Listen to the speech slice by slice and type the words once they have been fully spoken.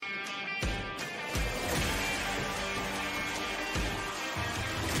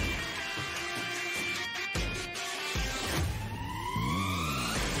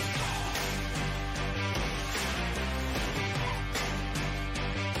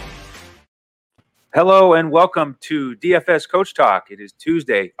Hello and welcome to DFS Coach Talk. It is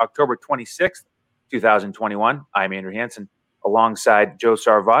Tuesday, October 26th, 2021. I'm Andrew Hansen alongside Joe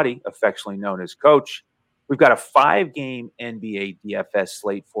Sarvati, affectionately known as Coach. We've got a 5-game NBA DFS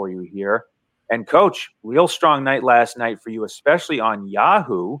slate for you here. And Coach, real strong night last night for you, especially on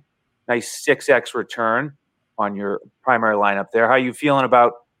Yahoo. Nice 6x return on your primary lineup there. How are you feeling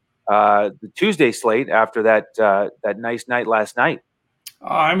about the Tuesday slate after that nice night last night?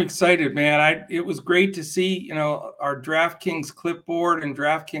 I'm excited, man. It was great to see, our DraftKings clipboard and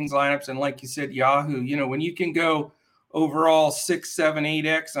DraftKings lineups, and like you said, Yahoo. When you can go overall 6, 7,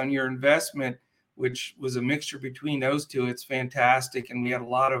 8x on your investment, which was a mixture between those two, it's fantastic. And we had a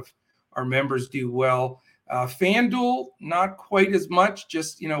lot of our members do well. FanDuel, not quite as much,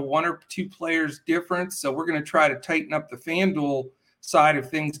 just one or two players difference. So we're going to try to tighten up the FanDuel side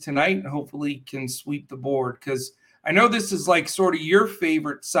of things tonight, and hopefully can sweep the board because I know this is like sort of your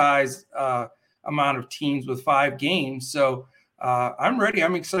favorite size amount of teams with 5 games. So I'm ready.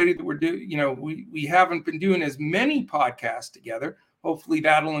 I'm excited that we're doing, we haven't been doing as many podcasts together. Hopefully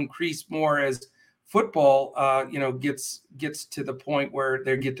that'll increase more as football, gets to the point where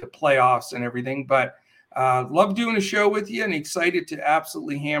they get to playoffs and everything. But love doing a show with you and excited to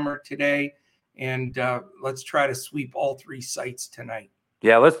absolutely hammer today. And let's try to sweep all 3 sites tonight.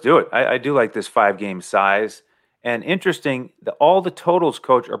 Yeah, let's do it. I do like this 5-game size. And interesting, all the totals,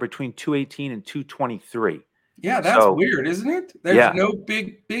 Coach, are between 218 and 223. Yeah, that's weird, isn't it? There's no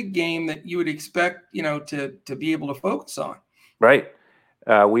big game that you would expect, to be able to focus on. Right.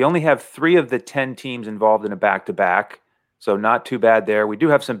 We only have 3 of the 10 teams involved in a back-to-back, so not too bad there. We do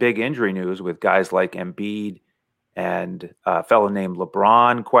have some big injury news with guys like Embiid and a fellow named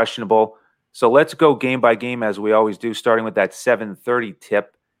LeBron questionable. So let's go game by game as we always do, starting with that 7:30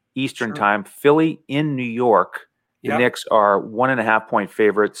 tip Eastern time. Philly in New York. The Knicks are 1.5-point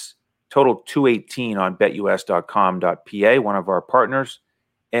favorites, total 218 on betus.com.pa, one of our partners.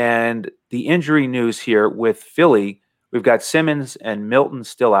 And the injury news here with Philly, we've got Simmons and Milton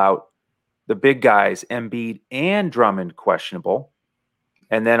still out. The big guys, Embiid and Drummond, questionable.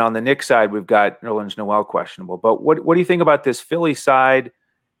 And then on the Knicks side, we've got Nerlens Noel questionable. But what do you think about this Philly side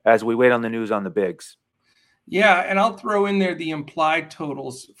as we wait on the news on the bigs? Yeah, and I'll throw in there the implied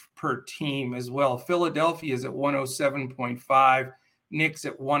totals per team as well. Philadelphia is at 107.5, Knicks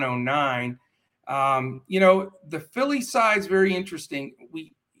at 109. The Philly side is very interesting.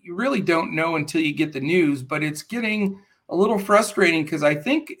 You really don't know until you get the news, but it's getting a little frustrating because I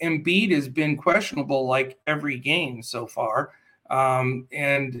think Embiid has been questionable like every game so far. That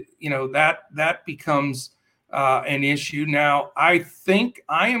becomes an issue. Now, I think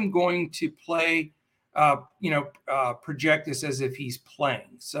I am going to play project this as if he's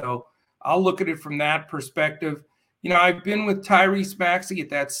playing. So I'll look at it from that perspective. I've been with Tyrese Maxey at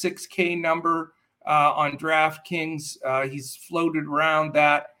that 6K number on DraftKings. He's floated around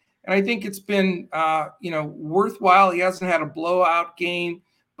that. And I think it's been, worthwhile. He hasn't had a blowout game.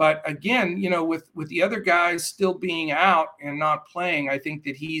 But again, with the other guys still being out and not playing, I think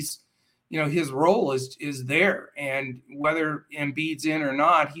that he's, his role is there, and whether Embiid's in or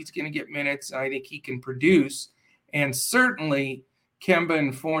not, he's going to get minutes. And I think he can produce. And certainly Kemba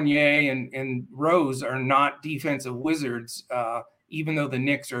and Fournier and Rose are not defensive wizards, even though the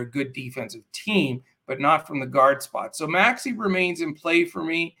Knicks are a good defensive team, but not from the guard spot. So Maxey remains in play for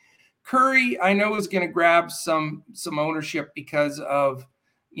me. Curry, I know, is going to grab some ownership because of,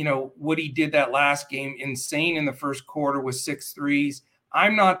 what he did that last game. Insane in the first quarter with 6 threes.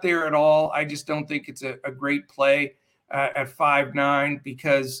 I'm not there at all. I just don't think it's a great play at 5-9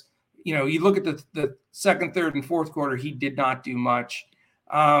 because, you look at the second, third, and fourth quarter, he did not do much.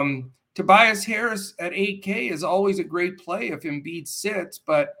 Tobias Harris at 8K is always a great play if Embiid sits,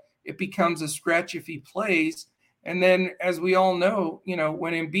 but it becomes a stretch if he plays. And then, as we all know,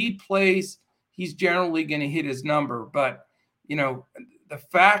 when Embiid plays, he's generally going to hit his number. But, the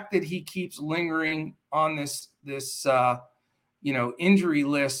fact that he keeps lingering on this injury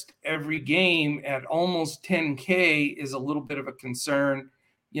list every game at almost 10K is a little bit of a concern.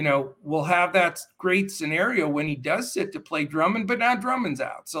 We'll have that great scenario when he does sit to play Drummond, but now Drummond's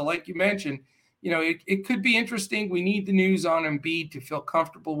out. So like you mentioned, it could be interesting. We need the news on Embiid to feel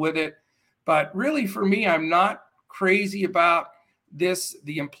comfortable with it. But really for me, I'm not crazy about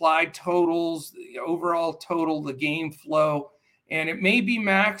the implied totals, the overall total, the game flow. And it may be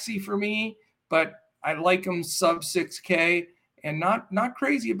Maxey for me, but I like him sub 6K. And not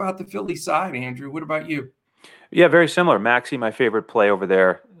crazy about the Philly side, Andrew. What about you? Yeah, very similar. Maxey, my favorite play over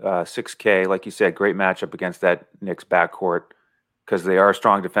there, 6K. Like you said, great matchup against that Knicks backcourt because they are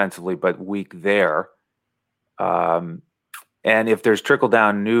strong defensively but weak there. And if there's trickle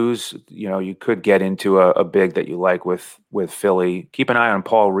down news, you could get into a big that you like with Philly. Keep an eye on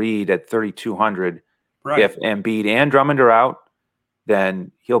Paul Reed at 3,200. Right. If Embiid and Drummond are out,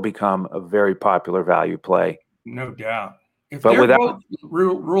 then he'll become a very popular value play. No doubt. If But they're without both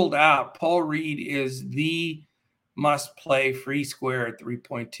ruled out, Paul Reed is the must play free square at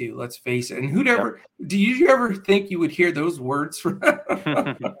 3.2. Let's face it. And do you ever think you would hear those words from?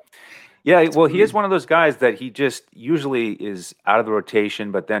 Yeah, well, he is one of those guys that he just usually is out of the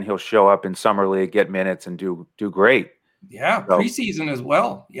rotation, but then he'll show up in summer league, get minutes, and do great. Yeah, So, preseason as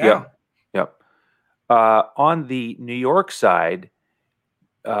well. Yeah. Yep. On the New York side,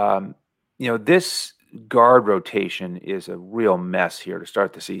 this guard rotation is a real mess here to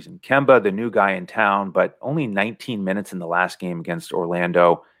start the season. Kemba, the new guy in town, but only 19 minutes in the last game against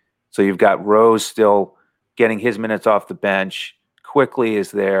Orlando. So you've got Rose still getting his minutes off the bench. Quickly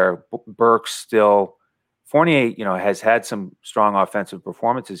is there. Burks still. Fournier, has had some strong offensive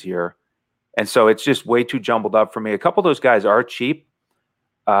performances here. And so it's just way too jumbled up for me. A couple of those guys are cheap.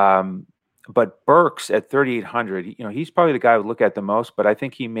 But Burks at 3,800, he's probably the guy I would look at the most, but I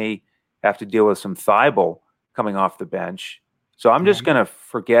think he may have to deal with some Thibault coming off the bench. So I'm just going to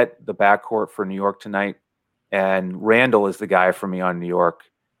forget the backcourt for New York tonight. And Randall is the guy for me on New York.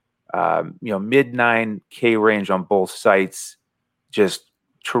 Mid 9K range on both sites. Just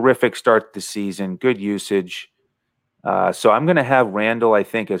terrific start to the season, good usage. So I'm going to have Randall, I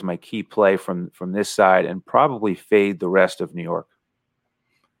think, as my key play from this side, and probably fade the rest of New York.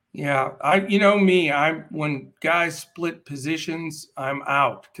 Yeah, when guys split positions, I'm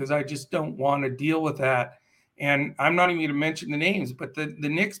out because I just don't want to deal with that. And I'm not even going to mention the names, but the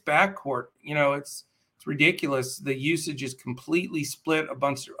Knicks backcourt, it's ridiculous. The usage is completely split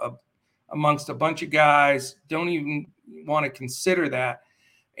amongst a bunch of guys. Don't even want to consider that.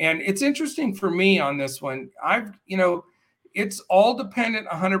 And it's interesting for me on this one. It's all dependent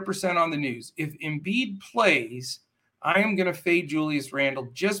 100% on the news. If Embiid plays, I am going to fade Julius Randle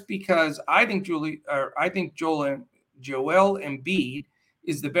just because I think Joel Embiid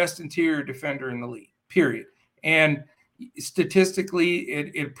is the best interior defender in the league, period. And statistically,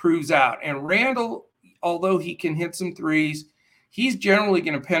 it proves out. And Randle, although he can hit some threes, he's generally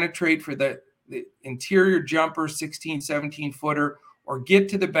going to penetrate for the interior jumper, 16, 17-footer, or get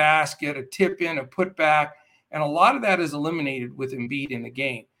to the basket, a tip in, a putback. And a lot of that is eliminated with Embiid in the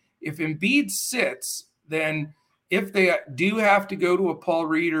game. If Embiid sits, then if they do have to go to a Paul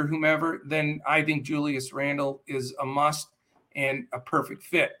Reed or whomever, then I think Julius Randle is a must and a perfect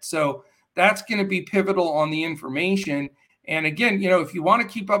fit. So that's going to be pivotal on the information. And again, if you want to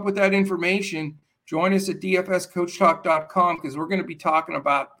keep up with that information, join us at dfscoachtalk.com because we're going to be talking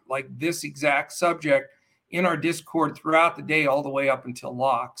about like this exact subject in our Discord throughout the day, all the way up until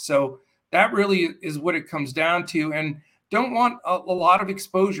lock. So that really is what it comes down to. And don't want a lot of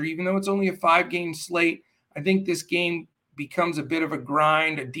exposure, even though it's only a 5-game slate. I think this game becomes a bit of a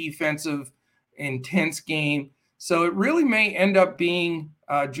grind, a defensive, intense game. So it really may end up being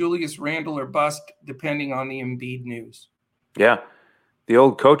Julius Randle or bust, depending on the Embiid news. Yeah. The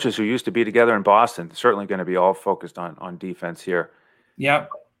old coaches who used to be together in Boston, certainly going to be all focused on defense here. Yep.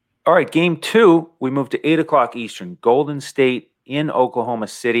 All right, game 2, we move to 8 o'clock Eastern. Golden State in Oklahoma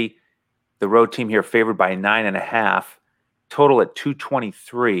City. The road team here favored by 9.5. Total at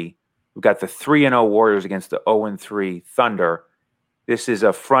 223. We've got the 3-0 Warriors against the 0-3 Thunder. This is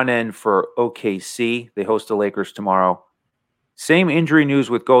a front end for OKC. They host the Lakers tomorrow. Same injury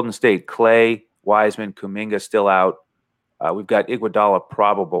news with Golden State. Clay, Wiseman, Kuminga still out. We've got Iguodala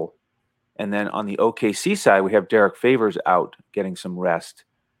probable. And then on the OKC side, we have Derek Favors out getting some rest.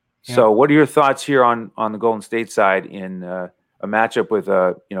 Yeah. So what are your thoughts here on the Golden State side in a matchup with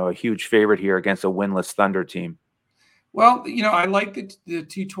a huge favorite here against a winless Thunder team? Well, I like the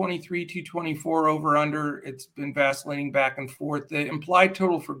 223, 224 over under. It's been vacillating back and forth. The implied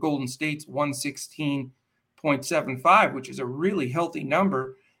total for Golden State's 116.75, which is a really healthy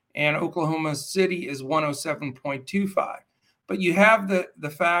number. And Oklahoma City is 107.25. But you have the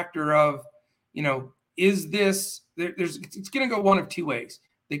factor of, is this, it's going to go one of two ways.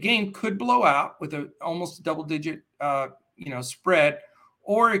 The game could blow out with almost a double-digit, spread,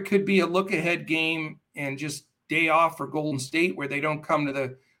 or it could be a look-ahead game and just day off for Golden State where they don't come to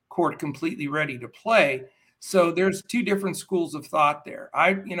the court completely ready to play. So there's two different schools of thought there.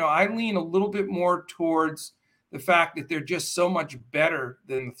 I lean a little bit more towards the fact that they're just so much better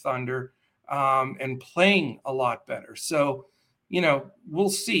than the Thunder and playing a lot better. So, we'll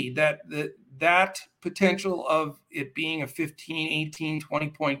see that potential of it being a 15, 18,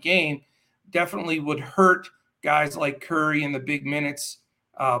 20-point game definitely would hurt guys like Curry and the big minutes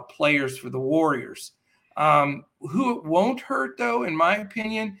players for the Warriors. Who it won't hurt, though, in my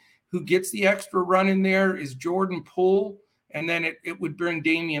opinion, who gets the extra run in there is Jordan Poole, and then it would bring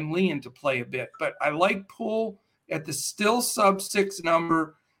Damian Lee into play a bit. But I like Poole at the still sub-6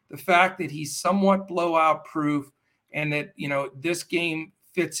 number, the fact that he's somewhat blowout proof and that, this game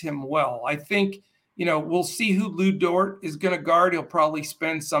fits him well. I think, we'll see who Lou Dort is going to guard. He'll probably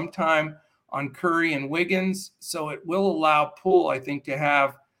spend some time on Curry and Wiggins. So it will allow Poole, I think, to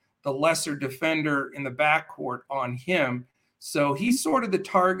have the lesser defender in the backcourt on him. So he's sort of the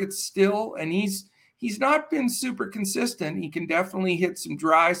target still, and he's not been super consistent. He can definitely hit some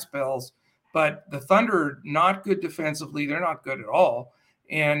dry spells, but the Thunder are not good defensively. They're not good at all.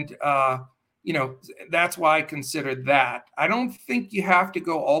 And, that's why I consider that. I don't think you have to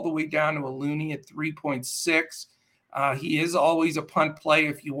go all the way down to a Looney at 3.6. He is always a punt play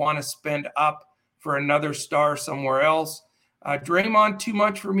if you want to spend up for another star somewhere else. Draymond, too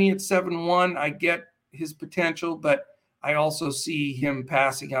much for me at 7-1. I get his potential, but I also see him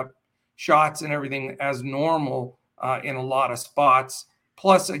passing up shots and everything as normal in a lot of spots.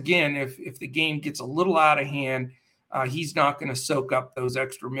 Plus, again, if the game gets a little out of hand, he's not going to soak up those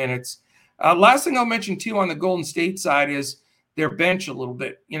extra minutes. Last thing I'll mention, too, on the Golden State side is their bench a little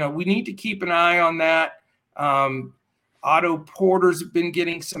bit. We need to keep an eye on that. Otto Porter's been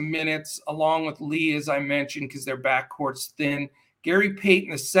getting some minutes along with Lee, as I mentioned, because their backcourt's thin. Gary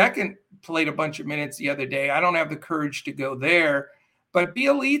Payton II played a bunch of minutes the other day. I don't have the courage to go there. But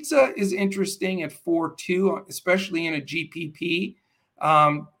Bjelica is interesting at 4-2, especially in a GPP.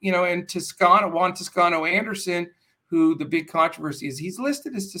 And Juan Toscano Anderson, who the big controversy is, he's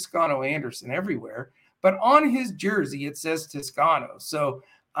listed as Toscano Anderson everywhere. But on his jersey, it says Toscano. So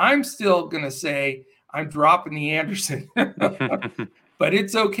I'm still going to say I'm dropping the Anderson. But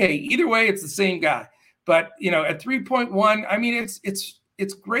it's okay. Either way, it's the same guy. But, at 3.1, I mean,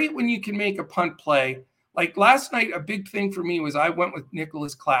 it's great when you can make a punt play. Like last night, a big thing for me was I went with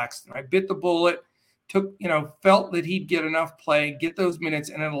Nicholas Claxton. I bit the bullet, felt that he'd get enough play, get those minutes,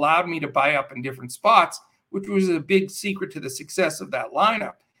 and it allowed me to buy up in different spots, which was a big secret to the success of that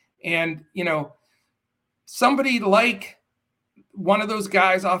lineup. And, somebody like one of those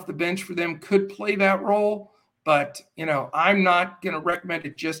guys off the bench for them could play that role, but, I'm not going to recommend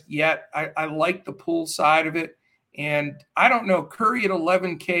it just yet. I like the Poole side of it. And I don't know, Curry at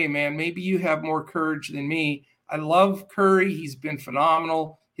 11K, man, maybe you have more courage than me. I love Curry. He's been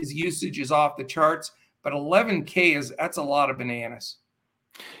phenomenal. His usage is off the charts, but 11K that's a lot of bananas.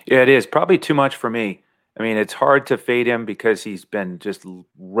 Yeah, it is probably too much for me. I mean, it's hard to fade him because he's been just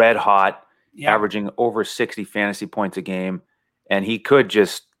red hot, averaging over 60 fantasy points a game. And he could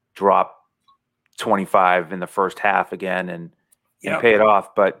just drop 25 in the first half again and pay it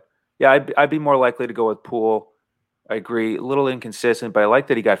off. But yeah, I'd be more likely to go with Poole. I agree. A little inconsistent, but I like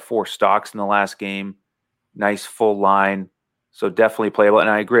that he got 4 stocks in the last game. Nice full line. So definitely playable. And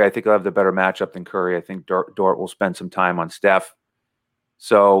I agree. I think I'll have the better matchup than Curry. I think Dort will spend some time on Steph.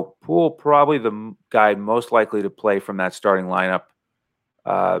 So Poole, probably the guy most likely to play from that starting lineup.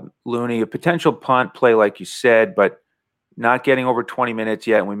 Looney, a potential punt play, like you said, but not getting over 20 minutes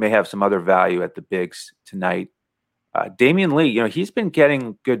yet. And we may have some other value at the bigs tonight. Damian Lee, he's been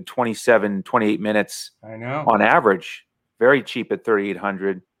getting good 27, 28 minutes on average. Very cheap at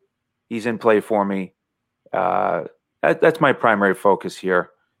 3,800. He's in play for me. That's my primary focus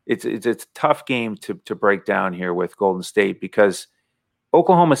here. It's a tough game to break down here with Golden State because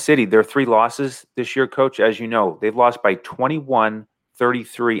Oklahoma City, their 3 losses this year, Coach, as you know, they've lost by 21,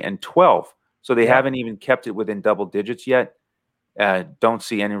 33, and 12. So they haven't even kept it within double digits yet. Don't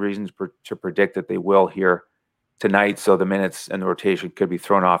see any reasons to predict that they will here tonight. So the minutes and the rotation could be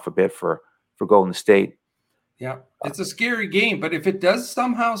thrown off a bit for Golden State. Yeah, it's a scary game, but if it does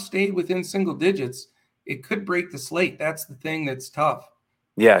somehow stay within single digits, it could break the slate. That's the thing that's tough.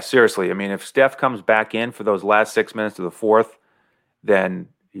 Yeah, seriously. I mean, if Steph comes back in for those last 6 minutes of the fourth, then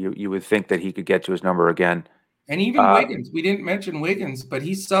you would think that he could get to his number again. And even Wiggins, we didn't mention Wiggins, but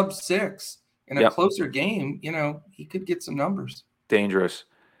he's sub 6 in a closer game. He could get some numbers. Dangerous.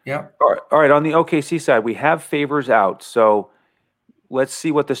 Yeah. All right. On the OKC side, we have Favors out. So let's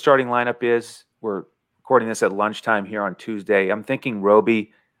see what the starting lineup is. We're recording this at lunchtime here on Tuesday. I'm thinking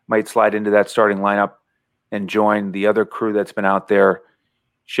Roby might slide into that starting lineup and join the other crew that's been out there,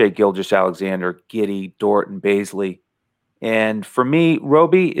 Shai Gilgeous-Alexander, Giddey, Dort, and Bazley. And for me,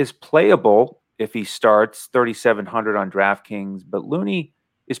 Roby is playable if he starts 3,700 on DraftKings, but Looney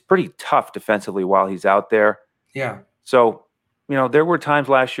is pretty tough defensively while he's out there. Yeah. So, there were times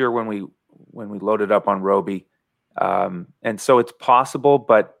last year when we loaded up on Roby, and so it's possible.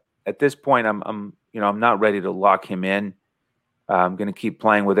 But at this point, I'm not ready to lock him in. I'm going to keep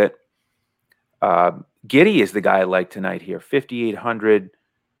playing with it. Giddey is the guy I like tonight here. 5,800,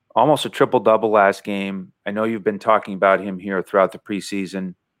 almost a triple-double last game. I know you've been talking about him here throughout the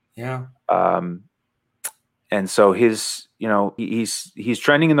preseason. Yeah. And so he's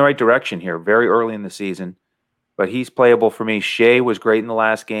trending in the right direction here very early in the season, but he's playable for me. Shea was great in the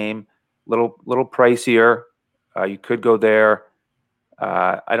last game, little pricier. You could go there.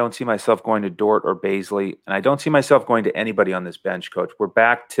 I don't see myself going to Dort or Baisley, and I don't see myself going to anybody on this bench, Coach. We're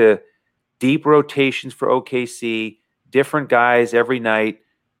back to deep rotations for OKC, different guys every night.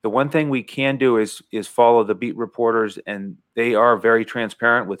 The one thing we can do is follow the beat reporters, and they are very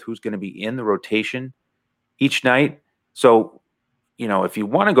transparent with who's going to be in the rotation each night. So, if you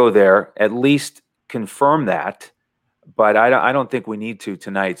want to go there, at least confirm that. But I don't think we need to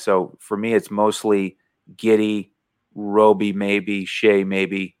tonight. So for me, it's mostly Giddey, Roby, maybe Shea,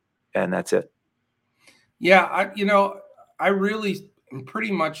 maybe, and that's it. Yeah, I really am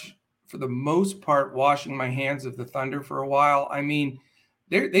pretty much, for the most part, washing my hands of the Thunder for a while. I mean,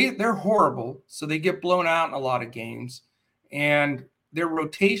 they're horrible, so they get blown out in a lot of games, and their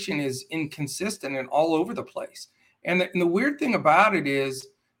rotation is inconsistent and all over the place. And the weird thing about it is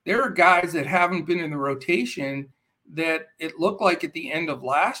there are guys that haven't been in the rotation that it looked like at the end of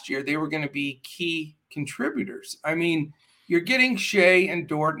last year they were going to be key contributors. I mean, you're getting Shea and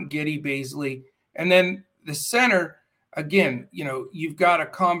Dort and Giddey, Baisley, and then the center, again, you've got a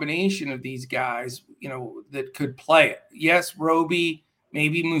combination of these guys, that could play it. Yes, Roby,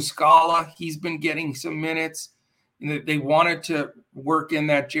 maybe Muscala. He's been getting some minutes. They wanted to work in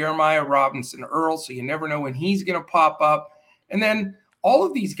that Jeremiah Robinson Earl, so you never know when he's going to pop up. And then all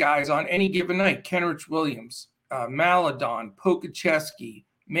of these guys on any given night, Kenrich Williams, Maladon, Pokacheski,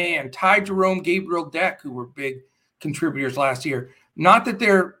 Ty Jerome, Gabriel Deck, who were big contributors last year. Not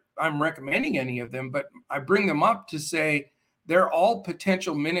that I'm recommending any of them, but I bring them up to say they're all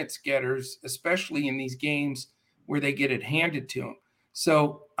potential minutes getters, especially in these games where they get it handed to them.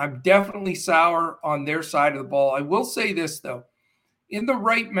 So I'm definitely sour on their side of the ball. I will say this, though. In the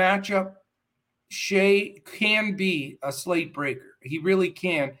right matchup, Shea can be a slate breaker. He really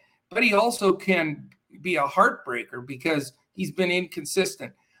can. But he also can be a heartbreaker because he's been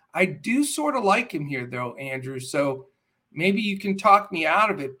inconsistent. I do sort of like him here, though, Andrew. So maybe you can talk me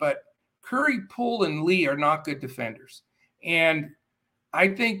out of it. But Curry, Poole, and Lee are not good defenders. And I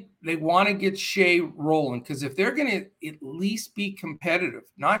think they want to get Shea rolling, because if they're going to at least be competitive,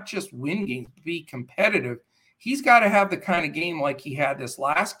 not just win games, be competitive, he's got to have the kind of game like he had this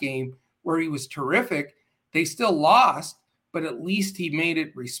last game where he was terrific. They still lost, but at least he made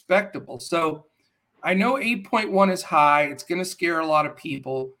it respectable. So I know 8.1 is high. It's going to scare a lot of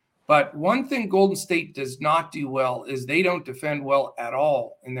people. But one thing Golden State does not do well is they don't defend well at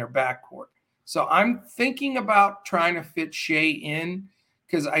all in their backcourt. So I'm thinking about trying to fit Shea in,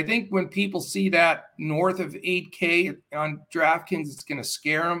 because I think when people see that north of 8K on DraftKings, it's going to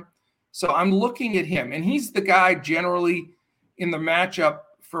scare them. So I'm looking at him, and he's the guy generally in the matchup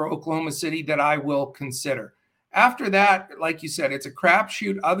for Oklahoma City that I will consider. After that, like you said, it's a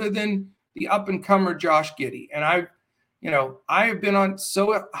crapshoot other than the up-and-comer Josh Giddey. And I have been on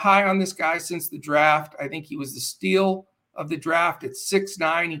so high on this guy since the draft. I think he was the steal of the draft at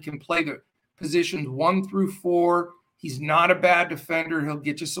 6'9". He can play the positions 1 through 4. He's not a bad defender. He'll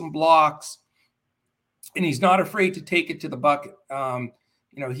get you some blocks, and he's not afraid to take it to the bucket.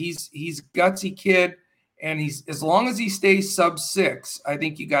 He's gutsy kid, and he's, as long as he stays sub 6, I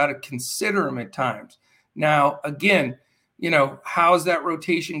think you got to consider him at times. Now, again, how's that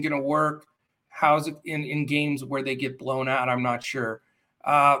rotation going to work? How's it in games where they get blown out? I'm not sure.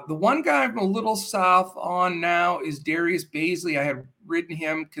 The one guy I'm a little south on now is Darius Baisley. I had ridden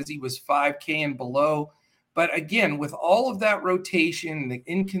him because he was 5K and below. But again, with all of that rotation, the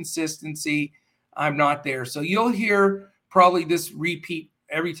inconsistency, I'm not there. So you'll hear probably this repeat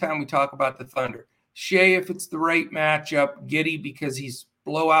every time we talk about the Thunder. Shea, if it's the right matchup, Giddey because he's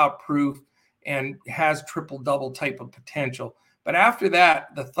blowout proof and has triple-double type of potential. But after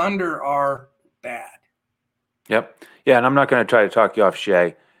that, the Thunder are bad. Yep. Yeah, and I'm not going to try to talk you off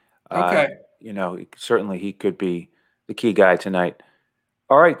Shea. Okay. Certainly he could be the key guy tonight.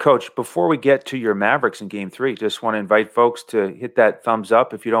 All right, Coach, before we get to your Mavericks in Game 3, just want to invite folks to hit that thumbs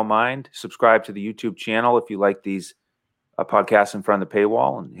up if you don't mind. Subscribe to the YouTube channel if you like these podcasts in front of the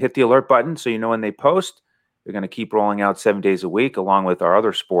paywall, and hit the alert button so you know when they post. They're going to keep rolling out 7 days a week along with our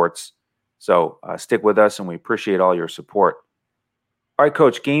other sports. So stick with us, and we appreciate all your support. All right,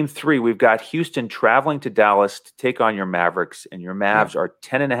 Coach, Game 3, we've got Houston traveling to Dallas to take on your Mavericks, and your Mavs are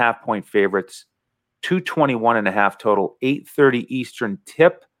 10.5-point favorites, 221.5 total, 8:30 Eastern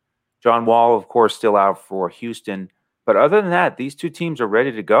tip. John Wall, of course, still out for Houston. But other than that, these two teams are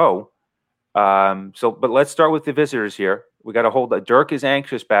ready to go. But let's start with the visitors here. We got to hold. Dirk is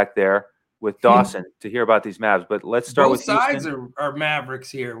anxious back there with Dawson to hear about these Mavs. But let's start Both with Houston. sides are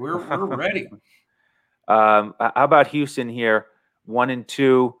Mavericks here. We're ready. How about Houston here?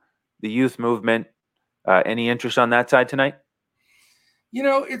 1-2, the youth movement. Any interest on that side tonight?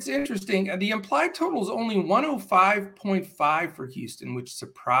 It's interesting. The implied total is only 105.5 for Houston, which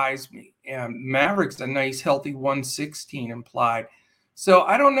surprised me. And Mavericks a nice healthy 116 implied. So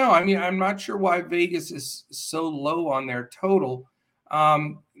I don't know. I mean, I'm not sure why Vegas is so low on their total.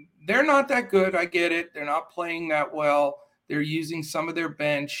 They're not that good. I get it. They're not playing that well. They're using some of their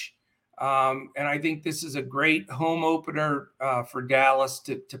bench. And I think this is a great home opener for Dallas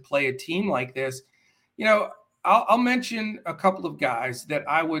to play a team like this. I'll mention a couple of guys that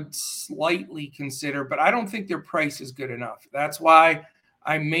I would slightly consider, but I don't think their price is good enough. That's why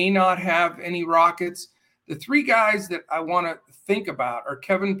I may not have any Rockets. The three guys that I want to think about are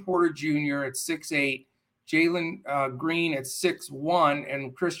Kevin Porter Jr. at 6'8", Jalen Green at 6'1",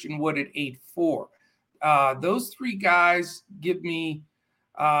 and Christian Wood at 8'4". Those three guys give me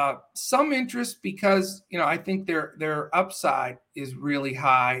some interest because, I think their upside is really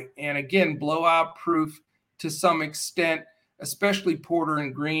high. And again, blowout proof to some extent, especially Porter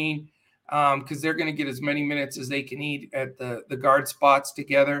and Green, because they're going to get as many minutes as they can eat at the guard spots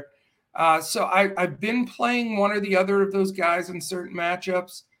together. So I've been playing one or the other of those guys in certain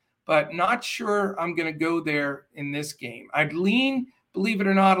matchups, but not sure I'm going to go there in this game. I'd lean, believe it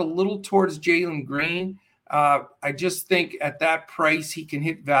or not, a little towards Jalen Green. I just think at that price, he can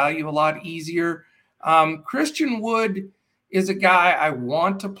hit value a lot easier. Christian Wood is a guy I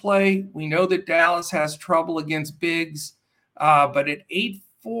want to play. We know that Dallas has trouble against bigs, but at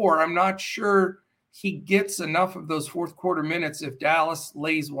 8'4", I'm not sure he gets enough of those fourth quarter minutes if Dallas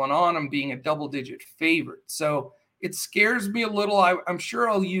lays one on him, being a double-digit favorite. So it scares me a little. I'm sure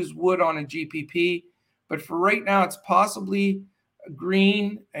I'll use Wood on a GPP, but for right now, it's possibly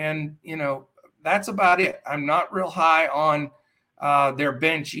Green, and, that's about it. I'm not real high on their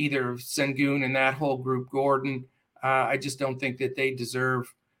bench either, Sengun and that whole group, Gordon. I just don't think that they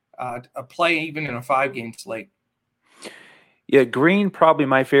deserve a play even in a 5-game slate. Yeah, Green probably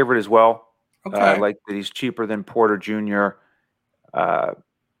my favorite as well. Okay. I like that he's cheaper than Porter Jr.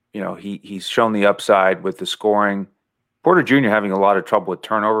 He's shown the upside with the scoring. Porter Jr. having a lot of trouble with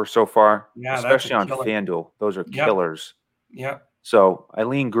turnovers so far, especially on FanDuel. Those are killers. Yeah. So I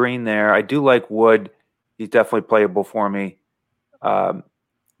lean Green there. I do like Wood. He's definitely playable for me.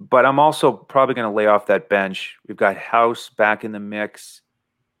 But I'm also probably going to lay off that bench. We've got House back in the mix,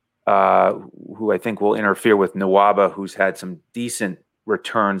 who I think will interfere with Nwaba, who's had some decent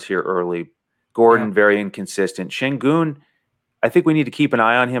returns here early. Gordon, very inconsistent. Sengun, I think we need to keep an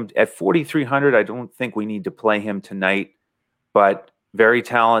eye on him. At 4,300, I don't think we need to play him tonight, but very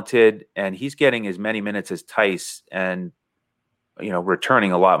talented, and he's getting as many minutes as Tice and,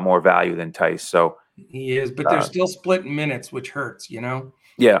 returning a lot more value than Tice. So he is, but they're still splitting minutes, which hurts,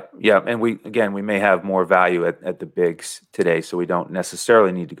 Yeah. And we may have more value at the bigs today, so we don't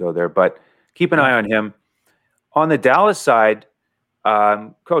necessarily need to go there, but keep an eye on him. On the Dallas side,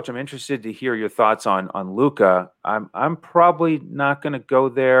 Coach, I'm interested to hear your thoughts on Luka. I'm probably not going to go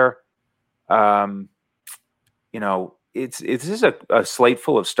there. This is a slate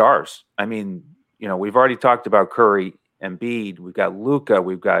full of stars. I mean, we've already talked about Curry, Embiid. We've got Luka.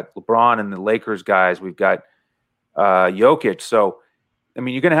 We've got LeBron and the Lakers guys. We've got Jokic. So, I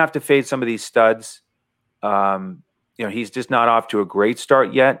mean, you're going to have to fade some of these studs. He's just not off to a great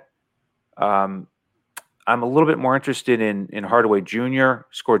start yet. I'm a little bit more interested in Hardaway Jr.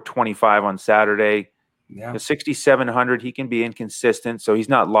 Scored 25 on Saturday. Yeah. 6,700. He can be inconsistent, so he's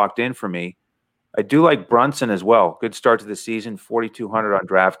not locked in for me. I do like Brunson as well. Good start to the season. 4,200 on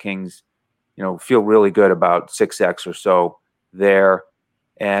DraftKings. Feel really good about 6X or so there.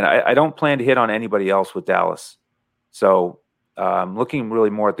 And I don't plan to hit on anybody else with Dallas. So I'm looking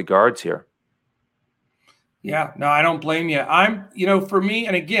really more at the guards here. Yeah, no, I don't blame you. For me,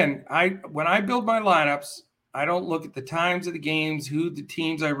 and again, when I build my lineups, I don't look at the times of the games, who the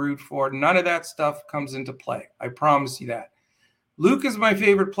teams I root for. None of that stuff comes into play. I promise you that. Luke is my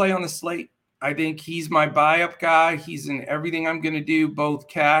favorite play on the slate. I think he's my buy-up guy. He's in everything I'm going to do, both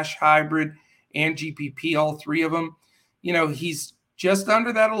cash, hybrid, and GPP, all three of them. He's just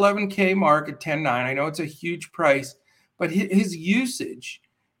under that 11K mark at 10.9. I know it's a huge price, but his usage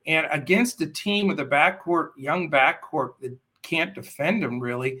and against a team with a young backcourt that can't defend him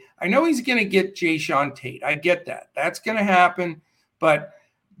really, I know he's going to get Jae'Sean Tate. I get that. That's going to happen. But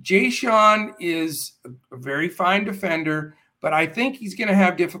Jae'Sean is a very fine defender, but I think he's going to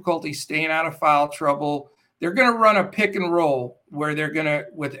have difficulty staying out of foul trouble. they're going to run a pick and roll where they're going to,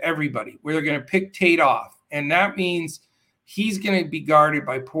 with everybody, where they're going to pick Tate off. And that means he's going to be guarded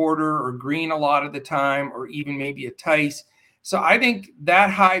by Porter or Green a lot of the time, or even maybe a Tice. So I think that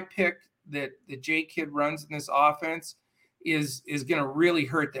high pick that the J Kid runs in this offense is going to really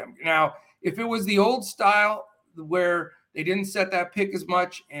hurt them. Now, if it was the old style where they didn't set that pick as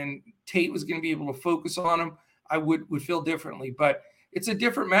much and Tate was going to be able to focus on him, I would feel differently. But it's a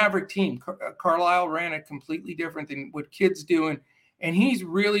different Maverick team. Carlisle ran it completely different than what Kid's doing. And he's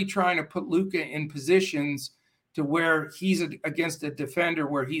really trying to put Luka in positions to where he's against a defender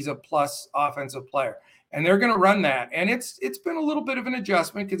where he's a plus offensive player. And they're going to run that. And it's been a little bit of an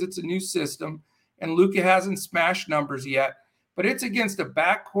adjustment because it's a new system. And Luka hasn't smashed numbers yet. But it's against a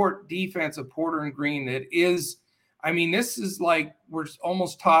backcourt defense of Porter and Green that is, I mean, this is like we're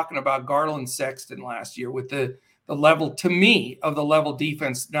almost talking about Garland Sexton last year with the level, to me, of the level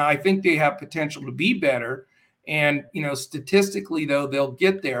defense. Now, I think they have potential to be better. And, statistically, though, they'll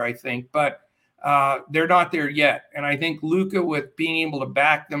get there, I think. But they're not there yet. And I think Luka, with being able to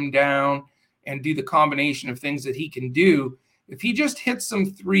back them down and do the combination of things that he can do, if he just hits some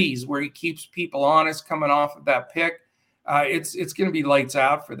threes where he keeps people honest coming off of that pick, it's going to be lights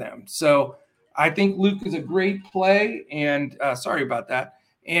out for them. So I think Luke is a great play, and sorry about that.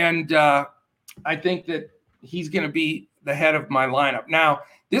 And I think that he's going to be the head of my lineup. Now,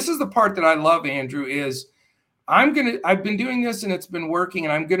 this is the part that I love, Andrew, is I've been doing this and it's been working,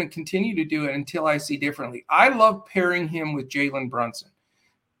 and I'm going to continue to do it until I see differently. I love pairing him with Jalen Brunson.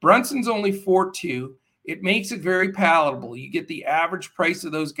 Brunson's only 4.2. It makes it very palatable. You get the average price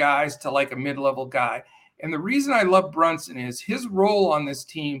of those guys to like a mid-level guy. And the reason I love Brunson is his role on this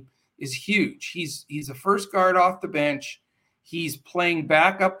team is huge. He's a first guard off the bench. He's playing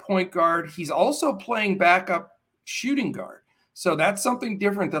backup point guard. He's also playing backup shooting guard. So that's something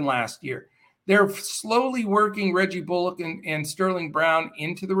different than last year. They're slowly working Reggie Bullock and Sterling Brown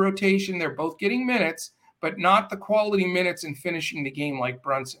into the rotation. They're both getting minutes, but not the quality minutes and finishing the game like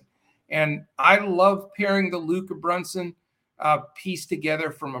Brunson. And I love pairing the Luka Brunson piece together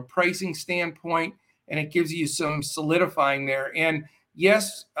from a pricing standpoint, and it gives you some solidifying there. And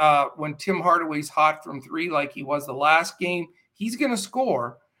yes, when Tim Hardaway's hot from three like he was the last game, he's going to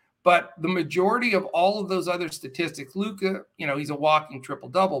score. But the majority of all of those other statistics, Luka, he's a walking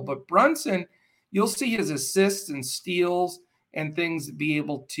triple-double. But Brunson, you'll see his assists and steals and things be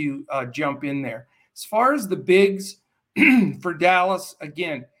able to jump in there. As far as the bigs for Dallas,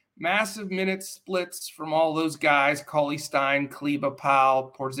 again, massive minute splits from all those guys, Cauley Stein, Kleber,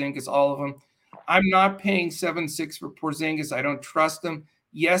 Powell, Porzingis, all of them. I'm not paying 7.6 for Porzingis. I don't trust him.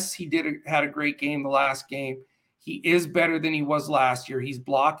 Yes, he had a great game the last game. He is better than he was last year. He's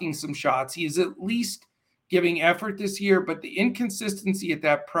blocking some shots. He is at least giving effort this year, but the inconsistency at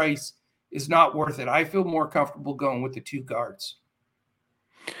that price is not worth it. I feel more comfortable going with the two guards.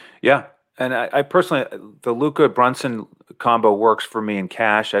 Yeah. And I personally, the Luka Brunson combo works for me in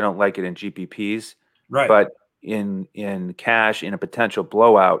cash. I don't like it in GPPs. Right. But in cash, in a potential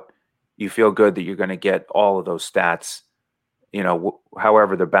blowout, you feel good that you're going to get all of those stats,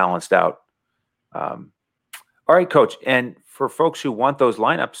 however they're balanced out. All right, Coach. And for folks who want those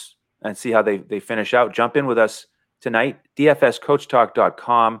lineups and see how they finish out, jump in with us tonight.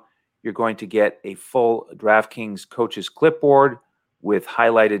 DFSCoachTalk.com. You're going to get a full DraftKings coaches clipboard with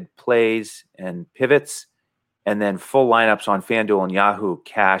highlighted plays and pivots, and then full lineups on FanDuel and Yahoo,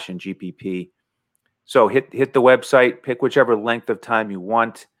 Cash and GPP. So hit the website, pick whichever length of time you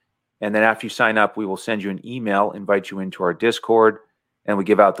want, and then after you sign up, we will send you an email, invite you into our Discord, and we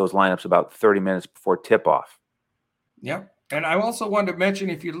give out those lineups about 30 minutes before tip-off. Yep. And I also wanted to mention,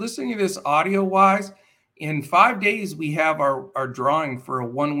 if you're listening to this audio-wise, in 5 days, we have our drawing for a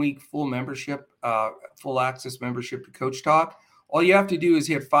 1-week full membership, full access membership to Coach Talk. All you have to do is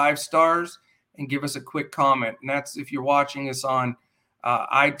hit 5 stars and give us a quick comment. And that's if you're watching us on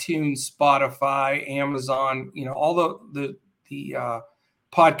iTunes, Spotify, Amazon, all the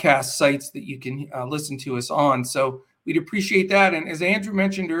podcast sites that you can listen to us on. So we'd appreciate that. And as Andrew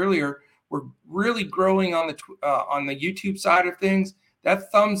mentioned earlier, we're really growing on the YouTube side of things.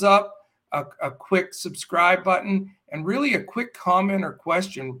 That thumbs up, a quick subscribe button, and really a quick comment or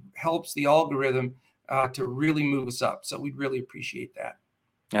question helps the algorithm to really move us up. So we'd really appreciate that.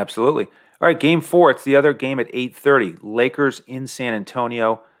 Absolutely. All right, game 4. It's the other game at 8:30. Lakers in San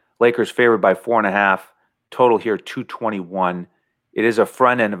Antonio. Lakers favored by 4.5. Total here 221. It is a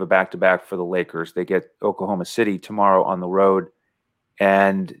front end of a back-to-back for the Lakers. They get Oklahoma City tomorrow on the road.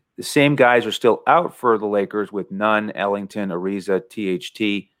 And the same guys are still out for the Lakers with Nunn, Ellington, Ariza,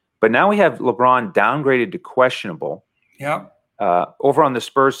 THT. But now we have LeBron downgraded to questionable. Yeah. Over on the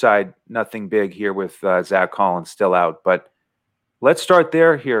Spurs side, nothing big here with Zach Collins still out. But let's start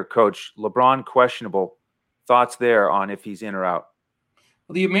there here, Coach. LeBron questionable. Thoughts there on if he's in or out?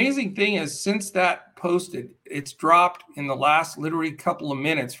 Well, the amazing thing is, since that posted, it's dropped in the last literally couple of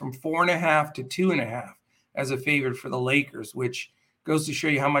minutes from 4.5 to 2.5 as a favorite for the Lakers, which goes to show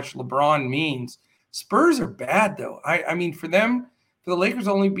you how much LeBron means. Spurs are bad, though. I mean, for the Lakers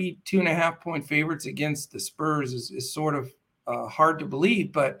only be 2.5-point favorites against the Spurs is sort of hard to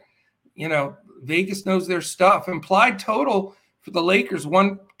believe. But, Vegas knows their stuff. Implied total for the Lakers,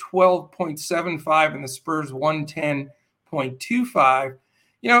 112.75 and the Spurs, 110.25.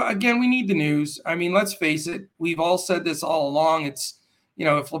 Again, we need the news. I mean, let's face it. We've all said this all along. It's,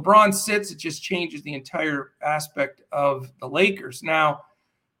 if LeBron sits, it just changes the entire aspect of the Lakers. Now,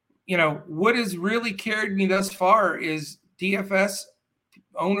 what has really carried me thus far is DFS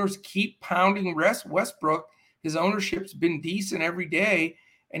owners keep pounding Westbrook. His ownership's been decent every day,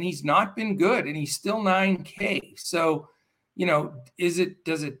 and he's not been good, and he's still 9K. So, does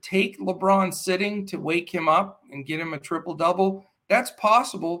it take LeBron sitting to wake him up and get him a triple-double? That's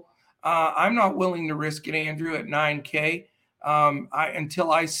possible. I'm not willing to risk it, Andrew, at 9K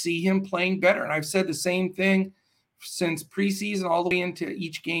until I see him playing better. And I've said the same thing since preseason all the way into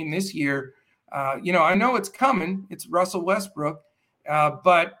each game this year. I know it's coming. It's Russell Westbrook,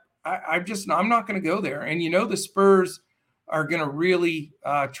 but I'm not going to go there. And the Spurs are going to really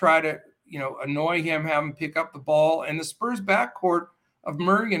try to annoy him, have him pick up the ball. And the Spurs backcourt of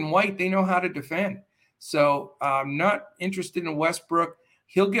Murray and White, they know how to defend. So I'm not interested in Westbrook.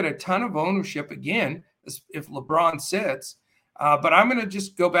 He'll get a ton of ownership again if LeBron sits. But I'm going to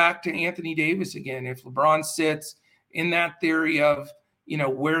just go back to Anthony Davis again. If LeBron sits, in that theory of,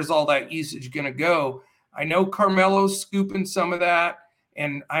 where's all that usage going to go? I know Carmelo's scooping some of that,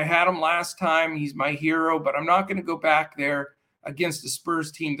 and I had him last time. He's my hero, but I'm not going to go back there against the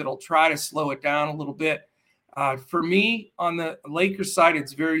Spurs team that'll try to slow it down a little bit. For me, on the Lakers side,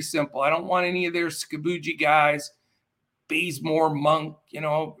 it's very simple. I don't want any of their Skabuji guys, Bazemore, Monk,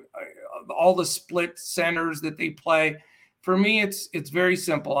 all the split centers that they play. For me, it's very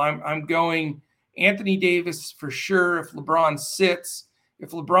simple. I'm going Anthony Davis for sure. If LeBron sits,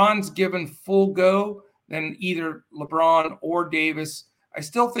 if LeBron's given full go, then either LeBron or Davis. I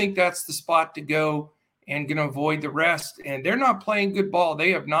still think that's the spot to go and going to avoid the rest. And they're not playing good ball.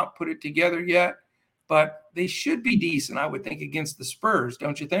 They have not put it together yet, but they should be decent, I would think, against the Spurs.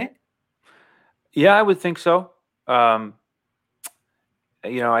 Don't you think? Yeah, I would think so. I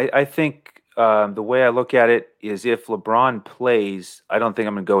think the way I look at it is if LeBron plays, I don't think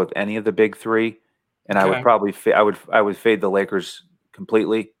I'm going to go with any of the big three, and okay. I would probably I would fade the Lakers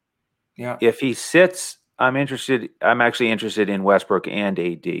completely. Yeah. If he sits, I'm actually interested in Westbrook and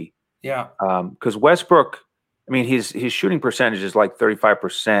AD. Yeah. Because Westbrook, I mean, his shooting percentage is like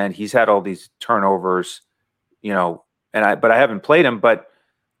 35%. He's had all these turnovers, but I haven't played him, but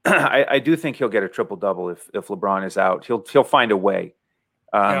I do think he'll get a triple double if LeBron is out. He'll find a way.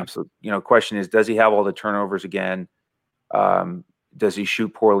 So, question is, does he have all the turnovers again? Does he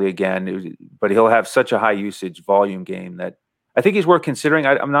shoot poorly again? But he'll have such a high usage volume game that I think he's worth considering.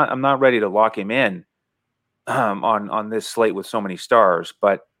 I'm not ready to lock him in on this slate with so many stars,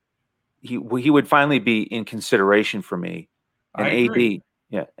 but he would finally be in consideration for me. And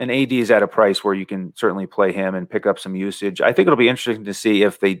AD is at a price where you can certainly play him and pick up some usage. I think it'll be interesting to see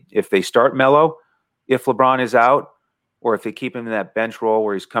if they start Melo, if LeBron is out, or if they keep him in that bench role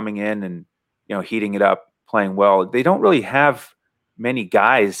where he's coming in and heating it up, playing well. They don't really have many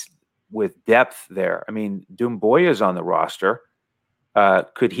guys with depth there. I mean, Doumbouya is on the roster.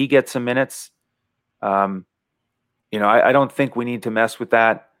 Could he get some minutes? I don't think we need to mess with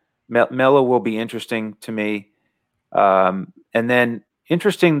that. Melo will be interesting to me. And then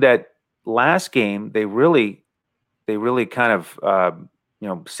interesting that last game they really kind of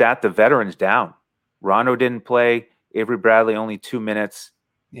sat the veterans down. Rondo didn't play. Avery Bradley only 2 minutes.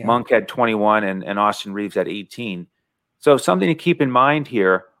 Yeah. Monk had 21 and Austin Reeves at 18. So something to keep in mind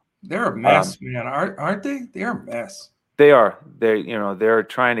here. They're a mess, man, aren't they? They're a mess. They are. They're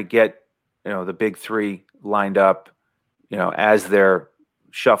trying to get the big three lined up. As they're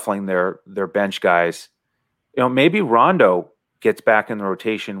shuffling their bench guys. Maybe Rondo gets back in the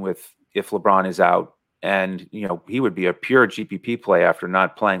rotation if LeBron is out, and he would be a pure GPP play after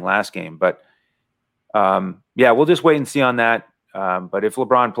not playing last game. But we'll just wait and see on that. But if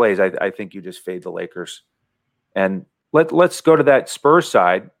LeBron plays, I think you just fade the Lakers. And let's go to that Spurs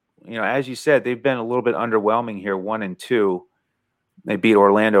side. As you said, they've been a little bit underwhelming here, 1-2. They beat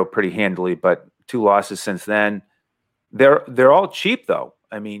Orlando pretty handily, but 2 losses since then. They're all cheap though.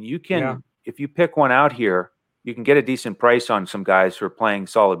 I mean, you can if you pick one out here, you can get a decent price on some guys who are playing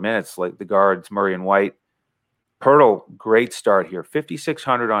solid minutes, like the guards, Murray and White. Pirtle, great start here.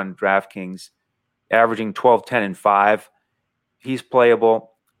 5,600 on DraftKings, averaging 12, 10, and 5. He's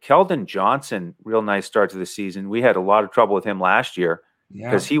playable. Keldon Johnson, real nice start to the season. We had a lot of trouble with him last year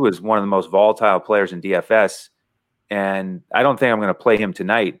because he was one of the most volatile players in DFS. And I don't think I'm going to play him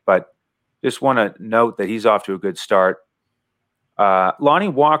tonight, but just want to note that he's off to a good start. Lonnie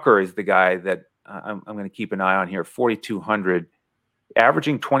Walker is the guy that I'm going to keep an eye on here, 4,200,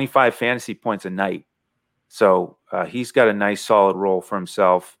 averaging 25 fantasy points a night. So he's got a nice solid role for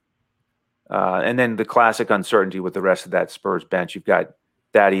himself. And then the classic uncertainty with the rest of that Spurs bench. You've got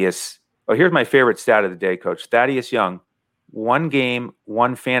Thaddeus. Oh, here's my favorite stat of the day, Coach. Thaddeus Young, 1 game,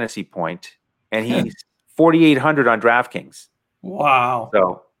 1 fantasy point, and he's 4,800 on DraftKings. Wow.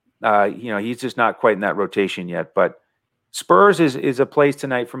 So, he's just not quite in that rotation yet. But Spurs is a place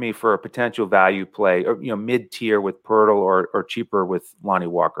tonight for me for a potential value play, or mid-tier with Pirtle or cheaper with Lonnie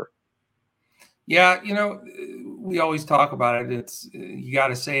Walker. Yeah, we always talk about it. It's you got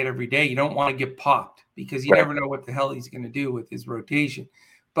to say it every day. You don't want to get popped because you never know what the hell he's going to do with his rotation.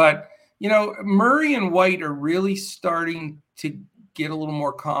 But Murray and White are really starting to get a little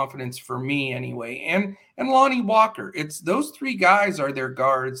more confidence for me anyway. And Lonnie Walker. It's those 3 guys are their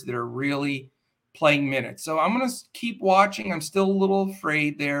guards that are really playing minutes. So I'm going to keep watching. I'm still a little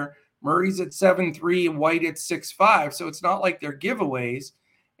afraid there. Murray's at 7-3 and White at 6-5. So it's not like they're giveaways.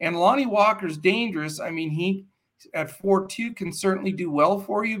 And Lonnie Walker's dangerous. I mean, he at 4-2 can certainly do well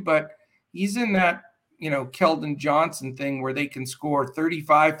for you, but he's in that, Keldon Johnson thing where they can score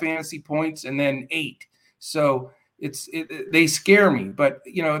 35 fantasy points and then 8. So they scare me. But,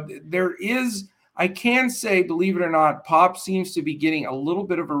 there is, I can say, believe it or not, Pop seems to be getting a little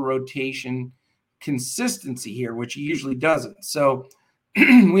bit of a rotation consistency here, which he usually doesn't. So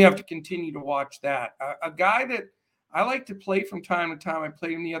we have to continue to watch that. A guy that I like to play from time to time. I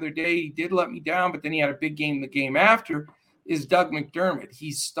played him the other day. He did let me down, but then he had a big game the game after, is Doug McDermott.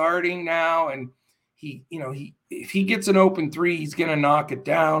 He's starting now, and he if he gets an open 3, he's going to knock it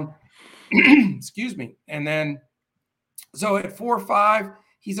down. Excuse me. And then, so at 4-5,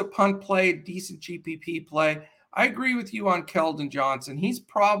 he's a punt play, decent GPP play. I agree with you on Keldon Johnson. He's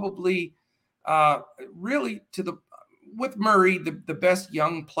probably really with Murray, the best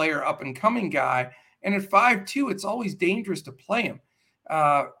young player, up and coming guy. And at 5-2, it's always dangerous to play him,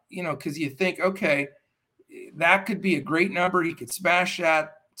 because you think, okay, that could be a great number. He could smash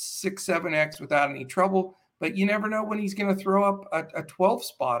that 6-7x without any trouble, but you never know when he's going to throw up a 12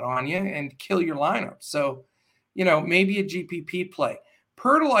 spot on you and kill your lineup. So, maybe a GPP play.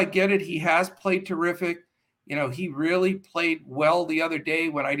 Pirtle, I get it. He has played terrific. He really played well the other day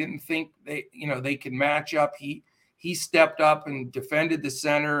when I didn't think they could match up. He stepped up and defended the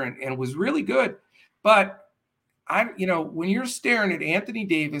center and was really good. But when you're staring at Anthony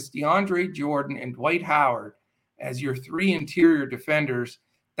Davis, DeAndre Jordan, and Dwight Howard as your 3 interior defenders,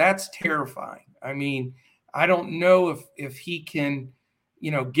 that's terrifying. I mean, I don't know if he can,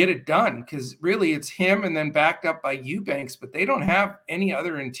 get it done, because really it's him and then backed up by Eubanks, but they don't have any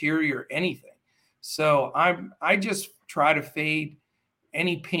other interior anything. So I just try to fade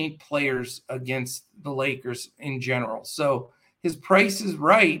any paint players against the Lakers in general. So his price is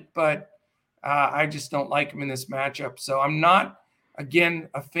right, but I just don't like him in this matchup. So I'm not, again,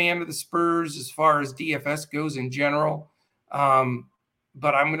 a fan of the Spurs as far as DFS goes in general.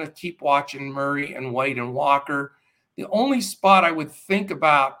 But I'm going to keep watching Murray and White and Walker. The only spot I would think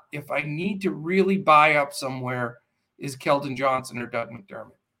about if I need to really buy up somewhere is Keldon Johnson or Doug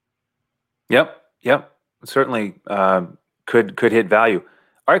McDermott. Yep. Certainly could hit value.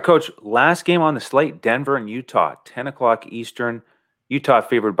 All right, Coach, last game on the slate, Denver and Utah, 10 o'clock Eastern. Utah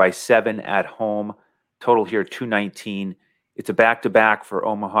favored by 7 at home. Total here, 219. It's a back-to-back for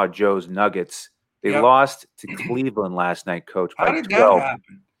Omaha Joe's Nuggets. They lost to Cleveland last night, Coach, by 12. How did that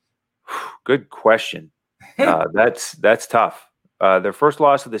happen? Good question. That's tough. Their first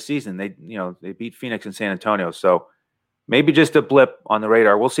loss of the season. They beat Phoenix and San Antonio. So maybe just a blip on the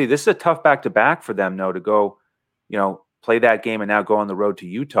radar. We'll see. This is a tough back-to-back for them, though, to go, play that game and now go on the road to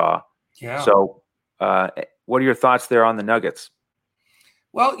Utah. Yeah. So what are your thoughts there on the Nuggets?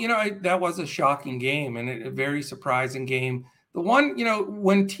 Well, that was a shocking game and a very surprising game. The one,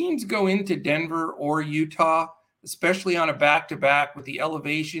 when teams go into Denver or Utah, especially on a back-to-back with the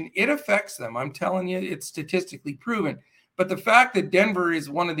elevation, it affects them. I'm telling you, it's statistically proven. But the fact that Denver is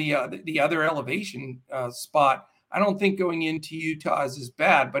one of the other elevation spot, I don't think going into Utah is as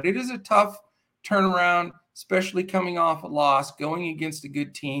bad. But it is a tough turnaround, especially coming off a loss, going against a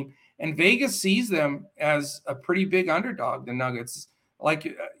good team. And Vegas sees them as a pretty big underdog, the Nuggets.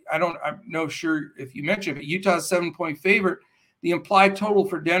 like I'm not sure if you mentioned it, Utah's 7-point favorite. The implied total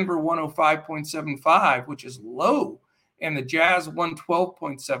for Denver 105.75, which is low, and the Jazz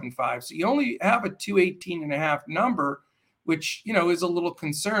 112.75. So you only have a 218.5 number, which is a little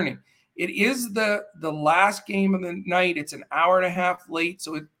concerning. It is the last game of the night. It's an hour and a half late,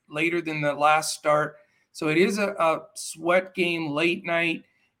 so later than the last start. So it is a sweat game, late night.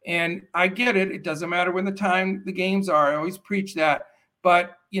 And I get it. It doesn't matter when the games are. I always preach that.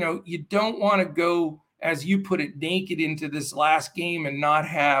 But, you don't want to go, as you put it, naked into this last game and not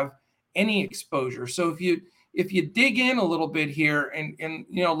have any exposure. So if you dig in a little bit here and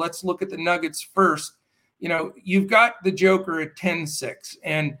let's look at the Nuggets first. You've got the Joker at 10-6,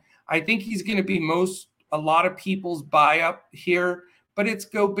 and I think he's going to be a lot of people's buy up here, but it's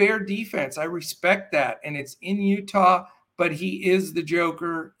Gobert defense. I respect that. And it's in Utah, but he is the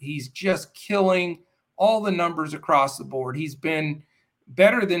Joker. He's just killing all the numbers across the board. He's been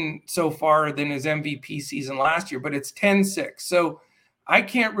better so far than his MVP season last year, but it's 10-6. So I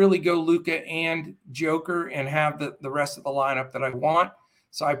can't really go Luka and Joker and have the rest of the lineup that I want.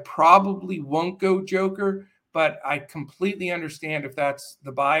 So I probably won't go Joker, but I completely understand if that's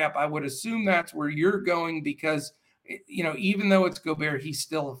the buy up. I would assume that's where you're going because, even though it's Gobert, he's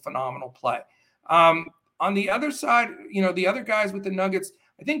still a phenomenal play. On the other side, the other guys with the Nuggets,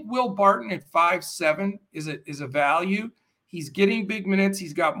 I think Will Barton at 5'7" is a value. He's getting big minutes.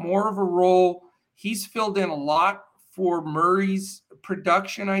 He's got more of a role. He's filled in a lot for Murray's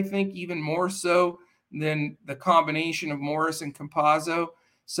production, I think, even more so than the combination of Morris and Campazzo.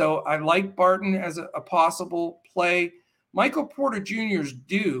 So I like Barton as a possible play. Michael Porter Jr. is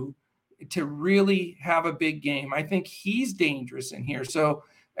due to really have a big game. I think he's dangerous in here. So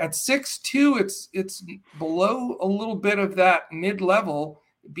at 6'2", it's below a little bit of that mid-level,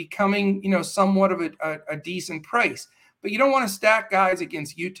 becoming somewhat of a decent price. But you don't want to stack guys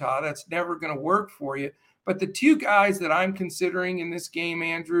against Utah. That's never going to work for you. But the two guys that I'm considering in this game,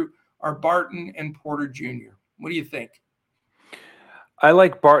 Andrew, are Barton and Porter Jr. What do you think? I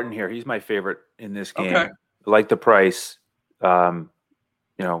like Barton here. He's my favorite in this game. Okay. I like the price.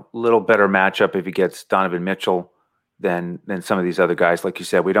 Little better matchup if he gets Donovan Mitchell than some of these other guys. Like you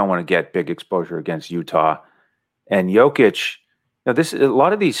said, we don't want to get big exposure against Utah. And Jokic, a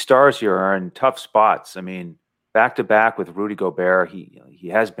lot of these stars here are in tough spots. I mean, back-to-back with Rudy Gobert, he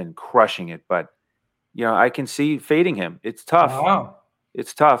has been crushing it, but I can see fading him. It's tough. Wow.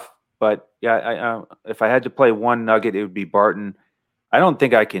 It's tough, but yeah, if I had to play one Nugget, it would be Barton. I don't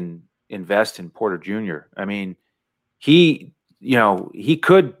think I can invest in Porter Jr. I mean, he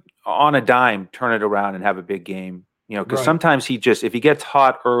could on a dime turn it around and have a big game. Because right. Sometimes if he gets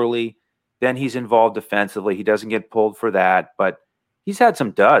hot early, then he's involved defensively. He doesn't get pulled for that, but he's had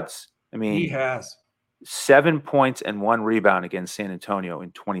some duds. I mean, he has 7 points and 1 rebound against San Antonio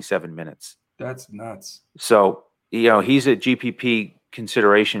in 27 minutes. That's nuts. So, he's a GPP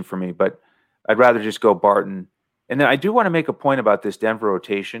consideration for me, but I'd rather just go Barton. And then I do want to make a point about this Denver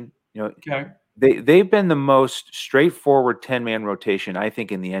rotation. Okay. They've been the most straightforward 10-man rotation, I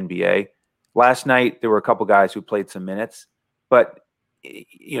think, in the NBA. Last night, there were a couple guys who played some minutes, but,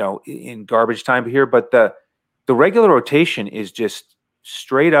 in garbage time here. But the regular rotation is just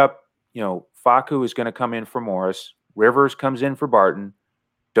straight up, Facu is going to come in for Morris. Rivers comes in for Barton.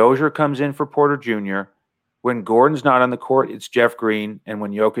 Dozier comes in for Porter Jr. When Gordon's not on the court, it's Jeff Green. And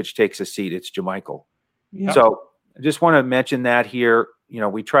when Jokic takes a seat, it's JaMychal. Yep. So I just want to mention that here.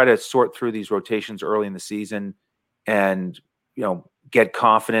 We try to sort through these rotations early in the season and, get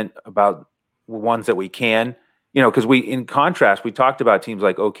confident about ones that we can, because in contrast, we talked about teams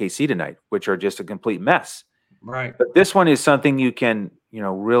like OKC tonight, which are just a complete mess. Right. But this one is something you can,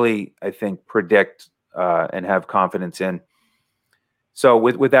 really, I think, predict and have confidence in. So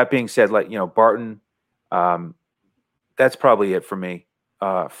with that being said, Barton, that's probably it for me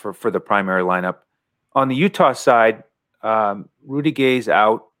for the primary lineup. On the Utah side, Rudy Gay's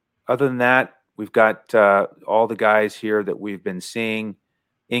out. Other than that, we've got all the guys here that we've been seeing.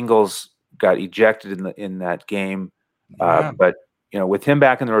 Ingles got ejected in that game, but with him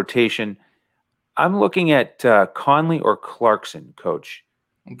back in the rotation, I'm looking at Conley or Clarkson, Coach.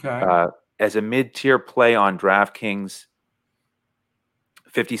 Okay. As a mid-tier play on DraftKings,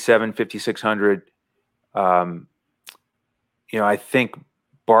 5,600. I think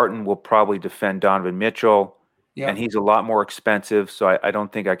Barton will probably defend Donovan Mitchell, and he's a lot more expensive, so I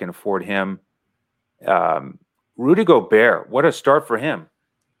don't think I can afford him. Rudy Gobert, what a start for him.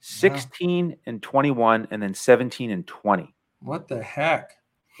 16 and 21, and then 17 and 20. What the heck?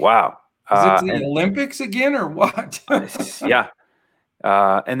 Wow. Is it the Olympics again or what? Yeah.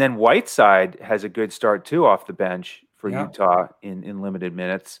 And then Whiteside has a good start too off the bench for Utah in limited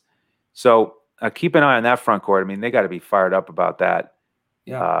minutes. So keep an eye on that front court. I mean, they got to be fired up about that.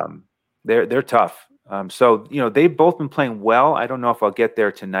 Yeah. They're tough. So, they've both been playing well. I don't know if I'll get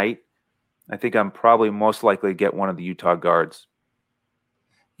there tonight. I think I'm probably most likely to get one of the Utah guards.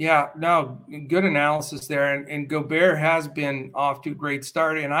 Yeah, no, good analysis there. And Gobert has been off to a great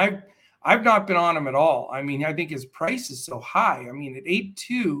start. And I've not been on him at all. I mean, I think his price is so high. I mean, at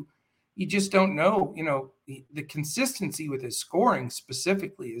 8-2, you just don't know, the consistency with his scoring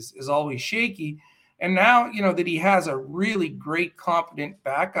specifically is always shaky. And now, that he has a really great, competent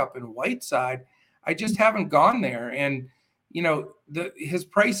backup in Whiteside, I just haven't gone there. And, his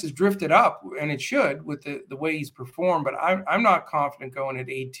price has drifted up, and it should with the way he's performed. But I'm not confident going at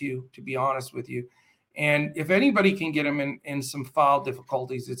 8-2, to be honest with you. And if anybody can get him in some foul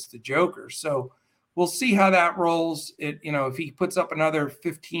difficulties, it's the Joker. So we'll see how that rolls. If he puts up another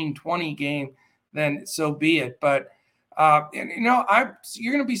 15-20 game, then so be it. But you're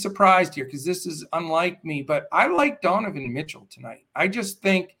going to be surprised here because this is unlike me. But I like Donovan Mitchell tonight. I just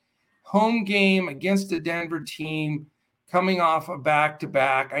think home game against a Denver team coming off a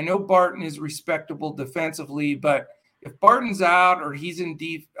back-to-back. I know Barton is respectable defensively, but if Barton's out or he's in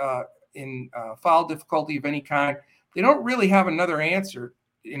foul difficulty of any kind, they don't really have another answer,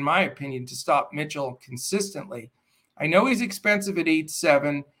 in my opinion, to stop Mitchell consistently. I know he's expensive at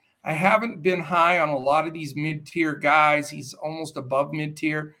 8-7. I haven't been high on a lot of these mid-tier guys. He's almost above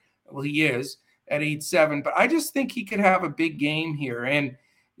mid-tier. Well, he is at 8-7, but I just think he could have a big game here. And,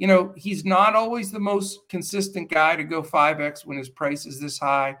 he's not always the most consistent guy to go 5X when his price is this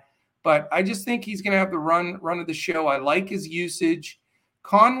high, but I just think he's going to have the run of the show. I like his usage.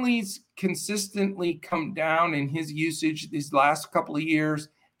 Conley's consistently come down in his usage these last couple of years,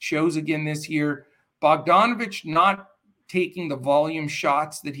 shows again this year. Bogdanovich not taking the volume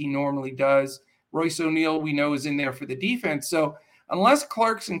shots that he normally does. Royce O'Neal, we know, is in there for the defense. So unless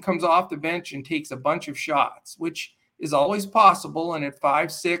Clarkson comes off the bench and takes a bunch of shots, which is always possible, and at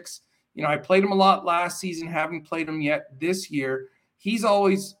 5'6", I played him a lot last season, haven't played him yet this year. He's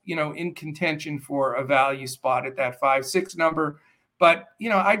always, in contention for a value spot at that 5'6" number. But,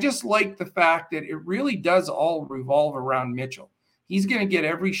 I just like the fact that it really does all revolve around Mitchell. He's going to get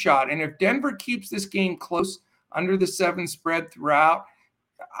every shot. And if Denver keeps this game close under the 7 spread throughout,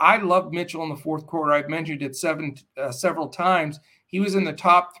 I love Mitchell in the fourth quarter. I've mentioned it several times. He was in the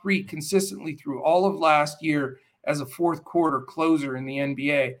top 3 consistently through all of last year as a fourth quarter closer in the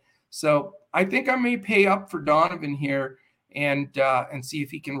NBA. So I think I may pay up for Donovan here and see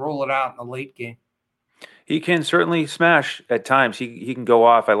if he can roll it out in the late game. He can certainly smash at times. He can go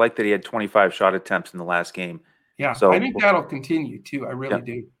off. I like that he had 25 shot attempts in the last game. Yeah, so I think that'll continue too. I really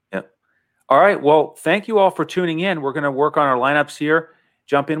do. Yeah. All right. Well, thank you all for tuning in. We're going to work on our lineups here.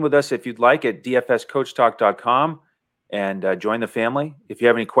 Jump in with us if you'd like at dfscoachtalk.com and join the family. If you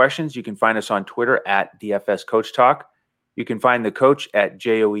have any questions, you can find us on Twitter at dfscoachtalk. You can find the coach at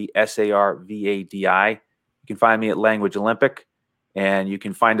JOESARVADI. You can find me at Language Olympic, and you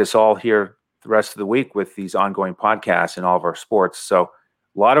can find us all here the rest of the week with these ongoing podcasts and all of our sports. So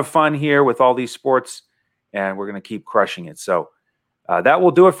a lot of fun here with all these sports, and we're going to keep crushing it. So that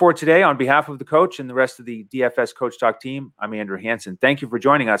will do it for today. On behalf of the coach and the rest of the DFS Coach Talk team, I'm Andrew Hansen. Thank you for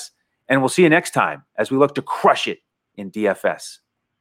joining us, and we'll see you next time as we look to crush it in DFS.